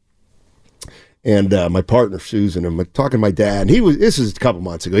dad and my partner, Susan, and talking to my dad. And this is a couple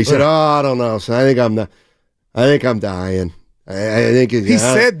months ago. He said, I don't know. So I think I'm dying. I think he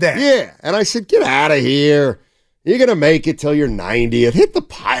said that. Yeah. And I said, get out of here. You're going to make it till you're 90th. Hit the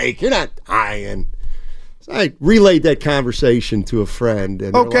pike. You're not dying. So I relayed that conversation to a friend.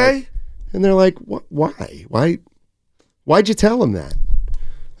 And they're like, why? Why'd you tell him that?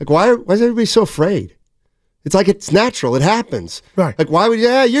 Like, why is everybody so afraid? It's like it's natural. It happens. Right. Like, why would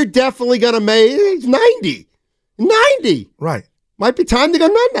you're definitely going to make He's 90. 90. Right. Might be time to go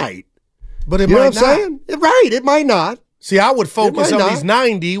night-night. But it you might know what I'm saying? Right. It might not. See, I would focus on he's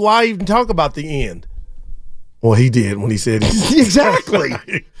 90. Why even talk about the end? Well, he did when he said he Exactly.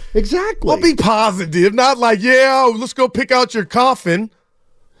 Exactly. Well, be positive. Not like, let's go pick out your coffin.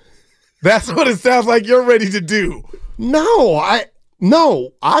 That's what it sounds like you're ready to do. I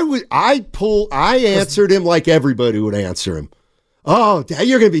answered him like everybody would answer him. Oh, Dad,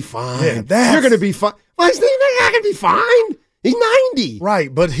 you're going to be fine. Yeah, you're going to be fine. Well, he's not going to be fine. He's 90.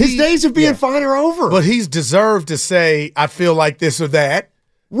 Right, but his days of being fine are over. But he's deserved to say, I feel like this or that.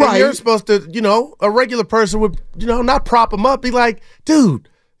 Right. And you're supposed to, a regular person would, not prop him up. Be like, dude,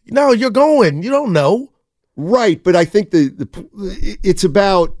 you're going. You don't know. Right, but I think it's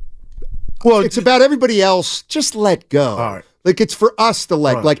about everybody else. Just let go. All right. Like it's for us to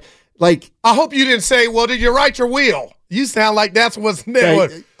let like. I hope you didn't say, well, did you write your will? You sound like that's what's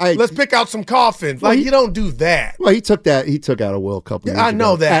next. Let's pick out some coffins. Well, you don't do that. Well, he took out a will a couple years ago. I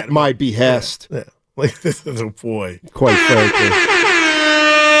know that. At my behest. Yeah. Like, this is a boy. Quite frankly.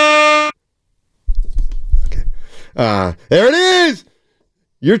 Okay. There it is.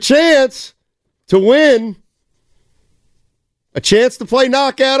 Your chance to win. A chance to play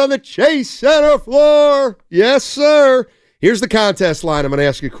knockout on the Chase Center floor. Yes, sir. Here's the contest line. I'm going to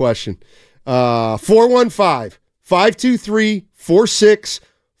ask you a question.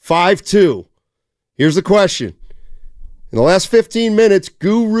 415-523-4652. Here's the question. In the last 15 minutes,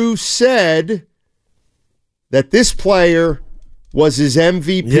 Guru said that this player was his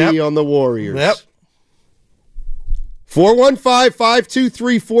MVP on the Warriors. Yep.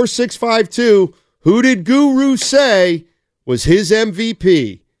 415-523-4652. Who did Guru say was his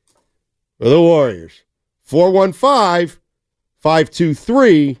MVP for the Warriors?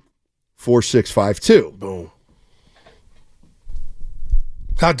 415-523-4652. Boom.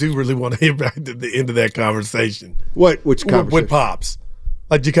 I do really want to hear back to the end of that conversation. Which conversation? With Pops.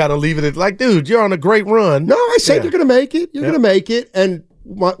 Like, you kind of leave it at, like, dude, you're on a great run. No, I said you're going to make it. You're going to make it. And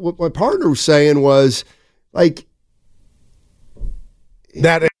what my partner was saying was, like,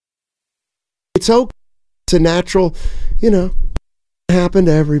 that it's okay. It's a natural, happen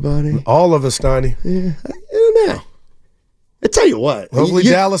to everybody. All of us, Steiny. Yeah, I don't know. I tell you what. Hopefully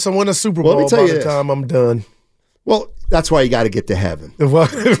Dallas will win a Super Bowl by the time I'm done. Well, that's why you got to get to heaven.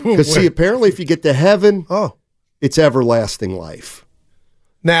 Because, see, apparently if you get to heaven, it's everlasting life.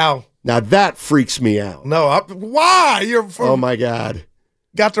 Now that freaks me out. No, why? Oh, my God.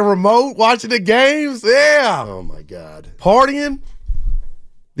 Got the remote, watching the games? Yeah. Oh, my God. Partying?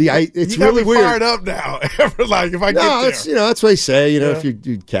 It's you really weird. Fired up now. Like, if I get there. That's what they say. If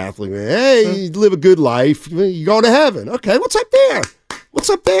you're Catholic, you live a good life, you go to heaven. Okay, what's up there?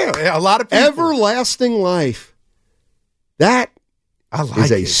 Yeah, a lot of people. Everlasting life. That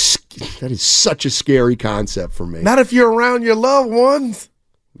is such a scary concept for me. Not if you're around your loved ones.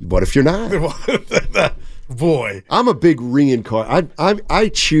 What if you're not? Boy, I'm a big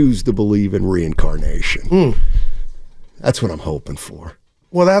I choose to believe in reincarnation. That's what I'm hoping for.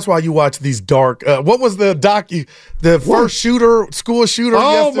 Well, that's why you watch these dark. What was the first school shooter?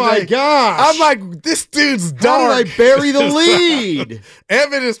 Oh, yesterday? my gosh! I'm like, this dude's dark. How did I bury the lead?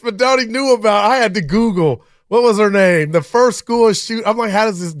 Evidence Spadoni knew about. I had to Google. What was her name? The first school shoot. I'm like, how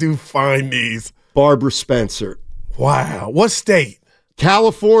does this dude find these? Barbara Spencer. Wow. What state?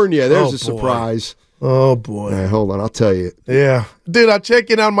 California. There's a surprise. Oh, boy. All right, hold on. I'll tell you. Yeah. Dude, I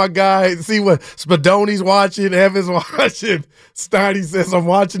check in on my guy and see what Spadoni's watching, Evan's watching. Steiny says, I'm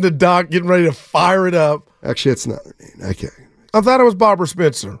watching the doc, getting ready to fire it up. Actually, it's not her name. Okay. I thought it was Barbara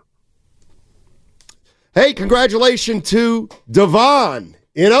Spencer. Hey, congratulations to Devon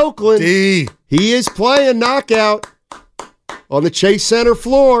in Oakland. D. He is playing knockout on the Chase Center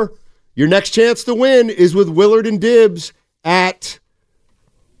floor. Your next chance to win is with Willard and Dibbs at...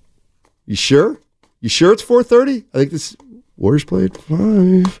 You sure? You sure it's 4:30? I think this Warriors play at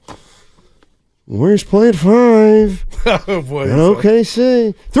 5. Warriors play at 5. Oh, boy.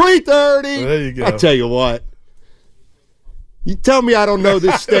 OKC. 3:30. There you go. I tell you what. You tell me I don't know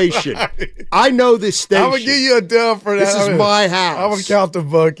this station. I know this station. I'm going to give you a dub for that. This is my house. I'm going to count the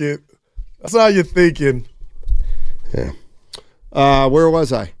bucket. That's how you're thinking. Yeah. Where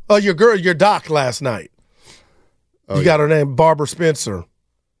was I? Oh, your doc last night. You got her name, Barbara Spencer.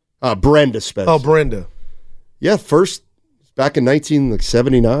 Brenda Spencer. Oh, Brenda. Yeah, first back in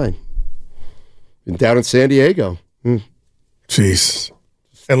 1979. Down in San Diego. Jeez.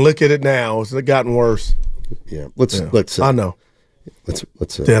 And look at it now. It's gotten worse. Yeah. Let's I know. Let's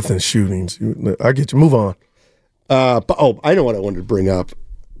death and shootings. I get you. Move on. But I know what I wanted to bring up,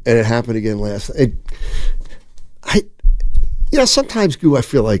 and it happened again last night. Sometimes, Goo, I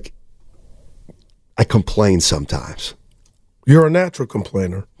feel like I complain sometimes. You're a natural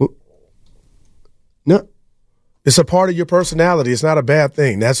complainer. No. It's a part of your personality. It's not a bad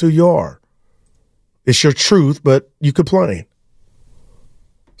thing. That's who you are. It's your truth, but you complain.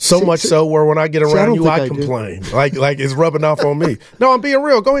 So much so where when I get around you, I complain. Like it's rubbing off on me. No, I'm being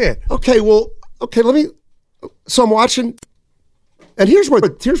real. Go ahead. Okay, so I'm watching, and here's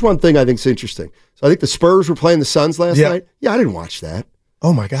one thing I think is interesting. So I think the Spurs were playing the Suns last night. Yeah, I didn't watch that.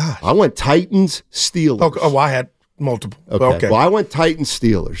 Oh, my gosh. I went Titans, Steelers. Oh, I had multiple. Okay. Well, I went Titans,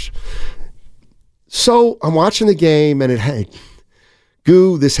 Steelers. So I'm watching the game, and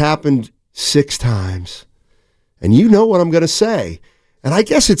this happened 6 times. And you know what I'm going to say. And I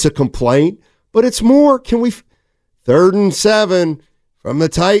guess it's a complaint, but it's more, 3rd and 7 from the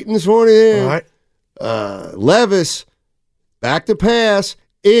Titans, All right. Levis, back to pass,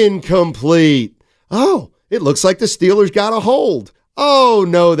 incomplete. Oh, it looks like the Steelers got a hold. Oh,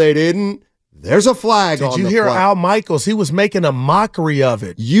 no, they didn't. There's a flag on the play. Did you hear Al Michaels? He was making a mockery of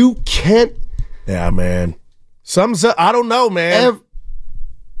it. You can't. Yeah, man. I don't know, man.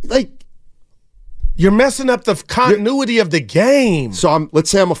 You're messing up the continuity of the game. So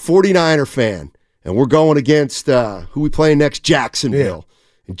let's say I'm a 49er fan, and we're going against who we playing next? Jacksonville.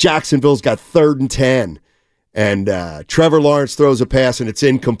 Yeah. And Jacksonville's got 3rd and 10, and Trevor Lawrence throws a pass, and it's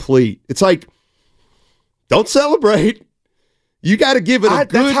incomplete. It's like, don't celebrate. You got to give it a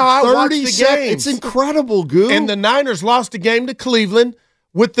good 30 seconds. It's incredible, Goo. And the Niners lost the game to Cleveland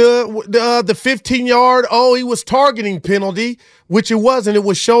with the 15-yard, he was targeting penalty, which it wasn't. It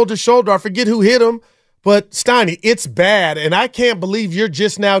was shoulder to shoulder. I forget who hit him. But, Steiny, it's bad, and I can't believe you're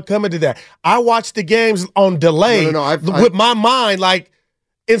just now coming to that. I watch the games on delay with my mind,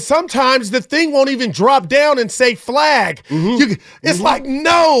 and sometimes the thing won't even drop down and say flag. Mm-hmm. It's like,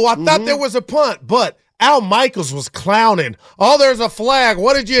 no, I thought there was a punt, but Al Michaels was clowning. Oh, there's a flag.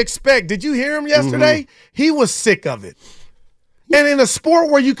 What did you expect? Did you hear him yesterday? He was sick of it. And in a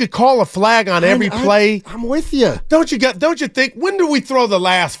sport where you could call a flag on every play, I'm with you. Don't you think, when did we throw the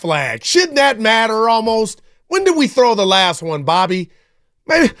last flag? Shouldn't that matter almost? When did we throw the last one, Bobby?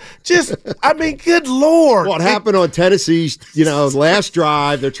 Maybe good Lord. What happened on Tennessee's, last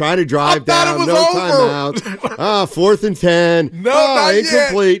drive? They're trying to drive down, no timeouts. 4th and 10. No, not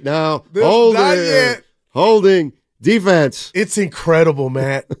incomplete. Yet. No, not yet. Holding, defense. It's incredible,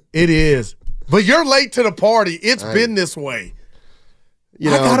 Matt. It is. But you're late to the party. It's been this way.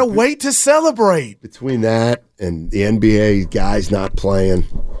 I got to wait to celebrate. Between that and the NBA guys not playing.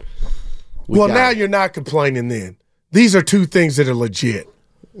 Now you're not complaining then. These are two things that are legit.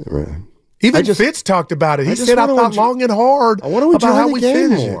 Right. Even Fitz talked about it. He said, I thought long and hard about how we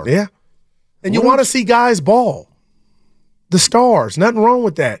finished it. Yeah. And you want to see guys ball. The stars. Nothing wrong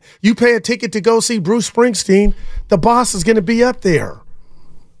with that. You pay a ticket to go see Bruce Springsteen, the boss is going to be up there.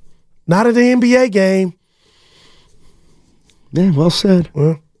 Not at the NBA game. Yeah, well said.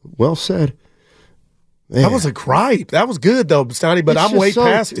 Well said. Man. That was a gripe. That was good, though, Steiny, but I'm way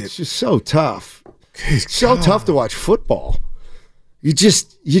past it. It's just so tough. It's so tough to watch football. You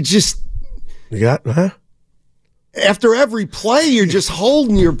got, After every play, you're just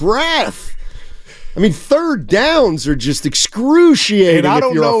holding your breath. I mean, 3rd downs are just excruciating. And I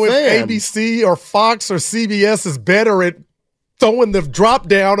don't know if fan. ABC or Fox or CBS is better at throwing the drop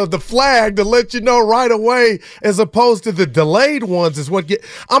down of the flag to let you know right away, as opposed to the delayed ones.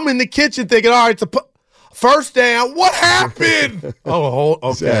 I'm in the kitchen thinking, all right, it's a first down. What happened? Okay.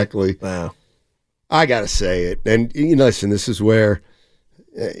 Exactly. Wow. I gotta say it, and listen, this is where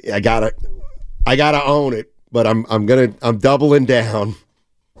I gotta own it, but I'm doubling down.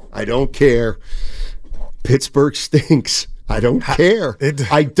 I don't care. Pittsburgh stinks. I don't care.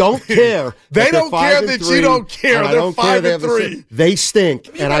 I don't care. They don't care that you don't care. They're 5-3. They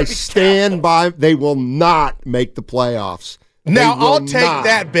stink, and I stand by. They will not make the playoffs. Now I'll take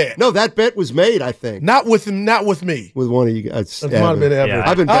that bet. No, that bet was made, I think. Not with me. With one of you guys. It might have been Evan. Yeah.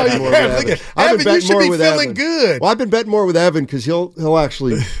 I've been betting more with Evan. Evan, you should be feeling good. Well, I've been betting more with Evan because he'll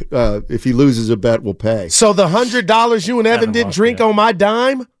actually, if he loses a bet, we'll pay. So the $100 you and Evan didn't drink on my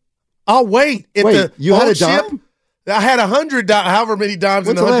dime, I'll wait. You had a dime? I had $100, however many dimes.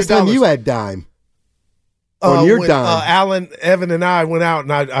 When's the last time you had dime? On your dime. Alan, Evan, and I went out,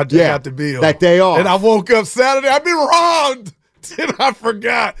 and I just got the bill. That day off. And I woke up Saturday. I've been robbed. And I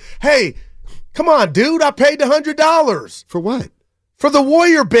forgot. Hey, come on, dude. I paid the $100. For what? For the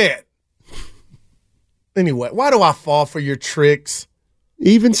Warrior bet. Anyway, why do I fall for your tricks?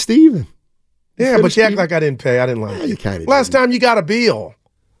 Even Steven. Yeah, but you act like I didn't pay. I didn't like it. You kind of Last time you got a bill.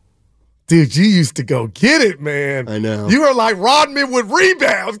 Dude, you used to go get it, man. I know. You were like Rodman with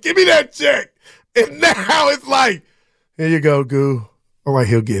rebounds. Give me that check. And now it's like, here you go, Goo. I'm like,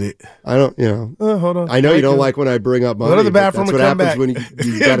 he'll get it. I don't, hold on. I know you don't like when I bring up money. Go to the bathroom and come back. That's what happens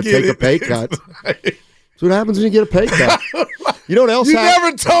when you got to take a pay cut. That's what happens when you get a pay cut. You know what else You happened?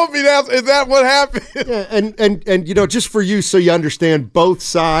 never told me that. Is that what happened? Yeah, and just for you so you understand both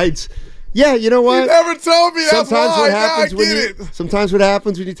sides. Yeah, you know what? You never told me. That's Sometimes why. what happens Now I get it. Sometimes what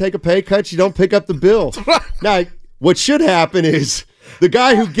happens when you take a pay cut, you don't pick up the bill. Now, what should happen is the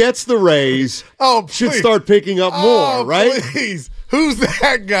guy who gets the raise should start picking up more, right? Please. Who's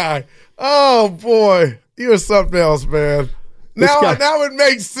that guy? Oh, boy. You're something else, man. Now it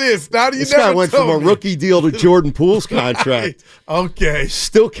makes sense. Now This guy went from a rookie deal to Jordan Poole's contract. Okay.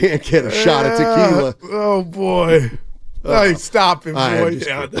 Still can't get a shot of tequila. Oh, boy. Hey, stop him, boy.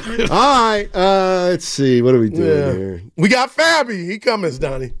 All right. Let's see. What are we doing here? We got Fabby. He coming,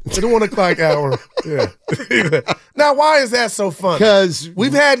 Donnie. At the 1 o'clock hour. Yeah. Now, why is that so funny? Because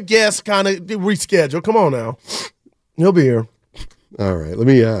we've had guests kind of reschedule. Come on now. He'll be here. All right. Let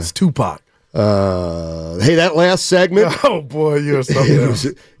me. It's Tupac. Hey, that last segment. Oh boy, you're something else.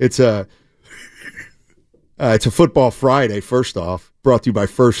 It's a Football Friday. First off, brought to you by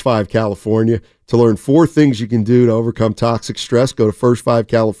First 5 California. To learn 4 things you can do to overcome toxic stress, go to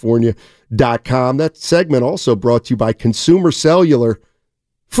first5california.com. That segment also brought to you by Consumer Cellular.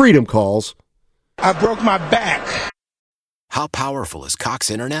 Freedom calls. I broke my back. How powerful is Cox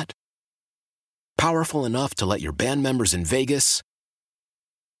Internet? Powerful enough to let your band members in Vegas,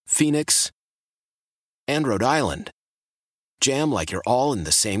 Phoenix, and Rhode Island jam like you're all in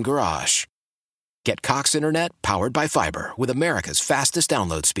the same garage. Get Cox Internet powered by fiber with America's fastest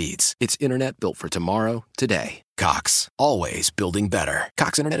download speeds. It's internet built for tomorrow, today. Cox, always building better.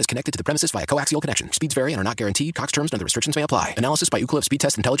 Cox Internet is connected to the premises via coaxial connection. Speeds vary and are not guaranteed. Cox terms and other restrictions may apply. Analysis by Ookla of Speed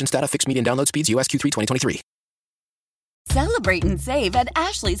Test Intelligence Data. Fixed median download speeds. US Q3 2023. Celebrate and save at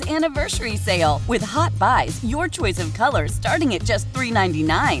Ashley's Anniversary Sale. With Hot Buys, your choice of colors starting at just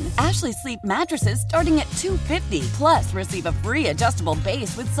 $3.99. Ashley Sleep mattresses starting at $2.50. Plus, receive a free adjustable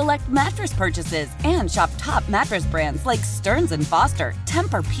base with select mattress purchases. And shop top mattress brands like Stearns & Foster,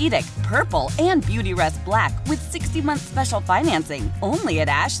 Tempur-Pedic, Purple, and Beautyrest Black with 60-month special financing. Only at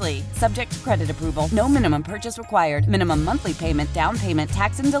Ashley. Subject to credit approval. No minimum purchase required. Minimum monthly payment, down payment,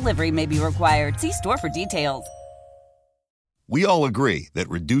 tax, and delivery may be required. See store for details. We all agree that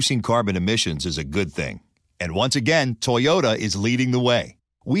reducing carbon emissions is a good thing. And once again, Toyota is leading the way.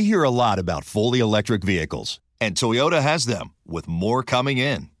 We hear a lot about fully electric vehicles, and Toyota has them, with more coming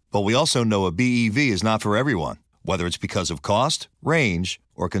in. But we also know a BEV is not for everyone, whether it's because of cost, range,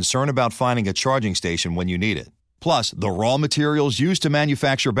 or concern about finding a charging station when you need it. Plus, the raw materials used to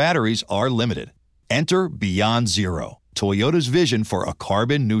manufacture batteries are limited. Enter Beyond Zero, Toyota's vision for a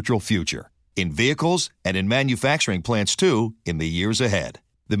carbon-neutral future. In vehicles and in manufacturing plants, too, in the years ahead.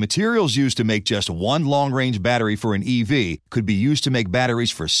 The materials used to make just one long-range battery for an EV could be used to make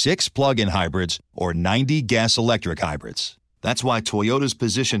batteries for 6 plug-in hybrids or 90 gas-electric hybrids. That's why Toyota's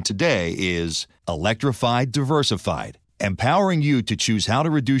position today is electrified, diversified, empowering you to choose how to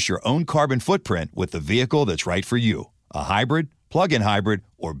reduce your own carbon footprint with the vehicle that's right for you, a hybrid, plug-in hybrid,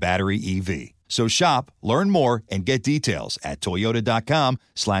 or battery EV. So shop, learn more, and get details at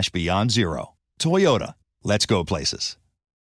toyota.com/beyond zero. Toyota, let's go places.